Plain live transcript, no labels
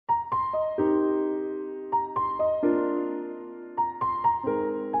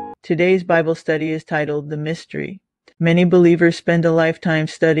Today's Bible study is titled The Mystery. Many believers spend a lifetime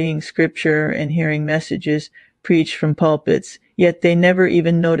studying Scripture and hearing messages preached from pulpits, yet they never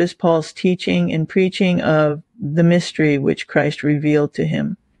even notice Paul's teaching and preaching of the mystery which Christ revealed to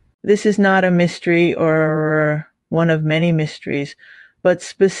him. This is not a mystery or one of many mysteries, but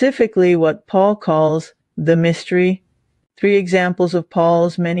specifically what Paul calls the mystery. 3 examples of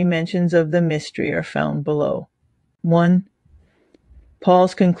Paul's many mentions of the mystery are found below. 1.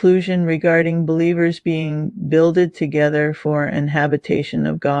 Paul's conclusion regarding believers being builded together for an habitation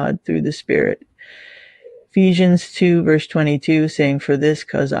of God through the Spirit. Ephesians 2 verse 22 saying, "For this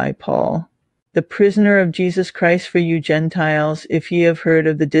cause I, Paul, the prisoner of Jesus Christ for you Gentiles, if ye have heard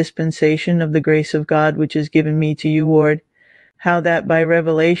of the dispensation of the grace of God which is given me to you ward, how that by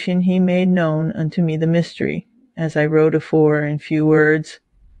revelation he made known unto me the mystery, as I wrote afore in few words."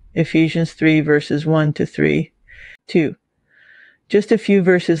 Ephesians 3 verses 1 to 3. 2. Just a few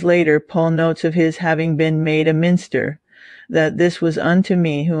verses later, Paul notes of his having been made a minister, that this was unto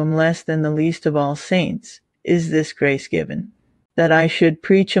me, who am less than the least of all saints, is this grace given, that I should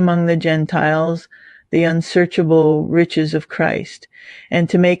preach among the Gentiles the unsearchable riches of Christ, and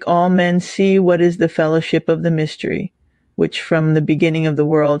to make all men see what is the fellowship of the mystery, which from the beginning of the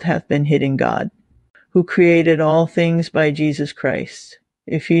world hath been hid in God, who created all things by Jesus Christ.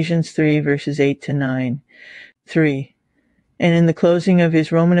 Ephesians 3 verses 8 to 9. 3. And in the closing of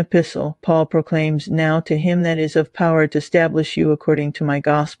his Roman epistle, Paul proclaims, "Now to him that is of power to establish you according to my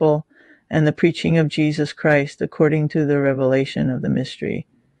gospel, and the preaching of Jesus Christ according to the revelation of the mystery,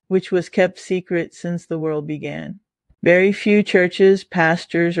 which was kept secret since the world began." Very few churches,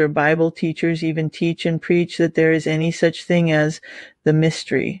 pastors, or Bible teachers even teach and preach that there is any such thing as the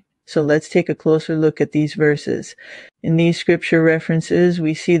mystery. So let's take a closer look at these verses. In these scripture references,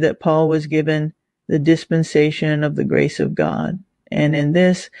 we see that Paul was given the dispensation of the grace of God, and in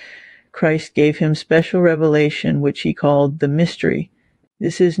this, Christ gave him special revelation, which he called the mystery.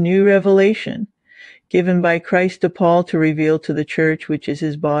 This is new revelation, given by Christ to Paul to reveal to the church, which is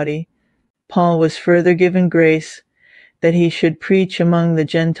his body. Paul was further given grace that he should preach among the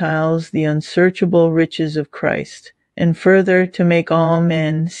Gentiles the unsearchable riches of Christ, and further to make all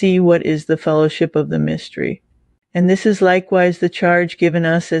men see what is the fellowship of the mystery. And this is likewise the charge given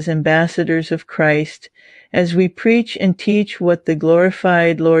us as ambassadors of Christ, as we preach and teach what the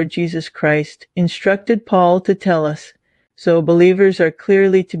glorified Lord Jesus Christ instructed Paul to tell us. So believers are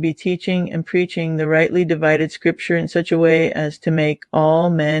clearly to be teaching and preaching the rightly divided scripture in such a way as to make all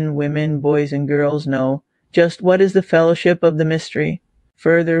men, women, boys, and girls know just what is the fellowship of the mystery.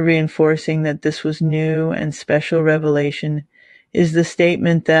 Further reinforcing that this was new and special revelation is the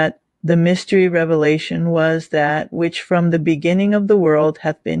statement that the mystery revelation was that which from the beginning of the world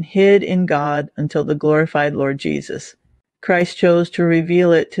hath been hid in God until the glorified Lord Jesus. Christ chose to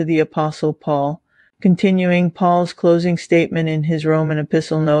reveal it to the Apostle Paul. Continuing Paul's closing statement in his Roman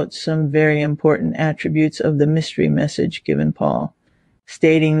epistle notes some very important attributes of the mystery message given Paul,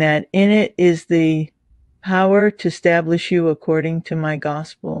 stating that in it is the power to establish you according to my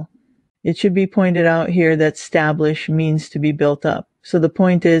gospel. It should be pointed out here that establish means to be built up. So the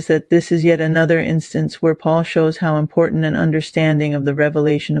point is that this is yet another instance where Paul shows how important an understanding of the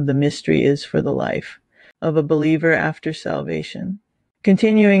revelation of the mystery is for the life of a believer after salvation.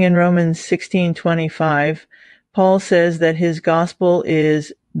 Continuing in Romans 16:25, Paul says that his gospel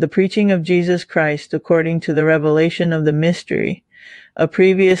is the preaching of Jesus Christ according to the revelation of the mystery, a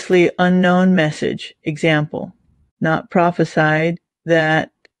previously unknown message, example, not prophesied,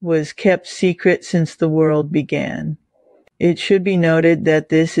 that was kept secret since the world began. It should be noted that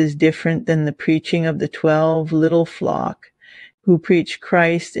this is different than the preaching of the 12 little flock, who preach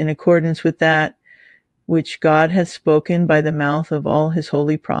Christ in accordance with that which God hath spoken by the mouth of all his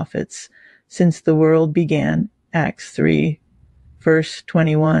holy prophets since the world began. Acts 3, verse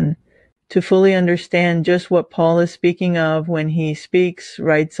 21. To fully understand just what Paul is speaking of when he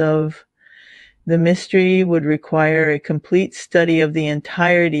writes of the mystery would require a complete study of the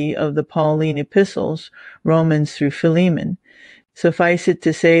entirety of the Pauline epistles, Romans through Philemon. Suffice it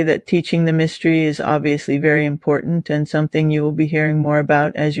to say that teaching the mystery is obviously very important and something you will be hearing more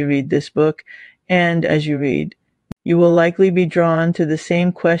about as you read this book, and as you read, you will likely be drawn to the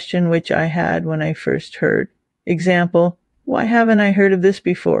same question which I had when I first heard. Example, why haven't I heard of this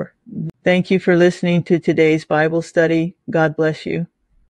before? Thank you for listening to today's Bible study. God bless you.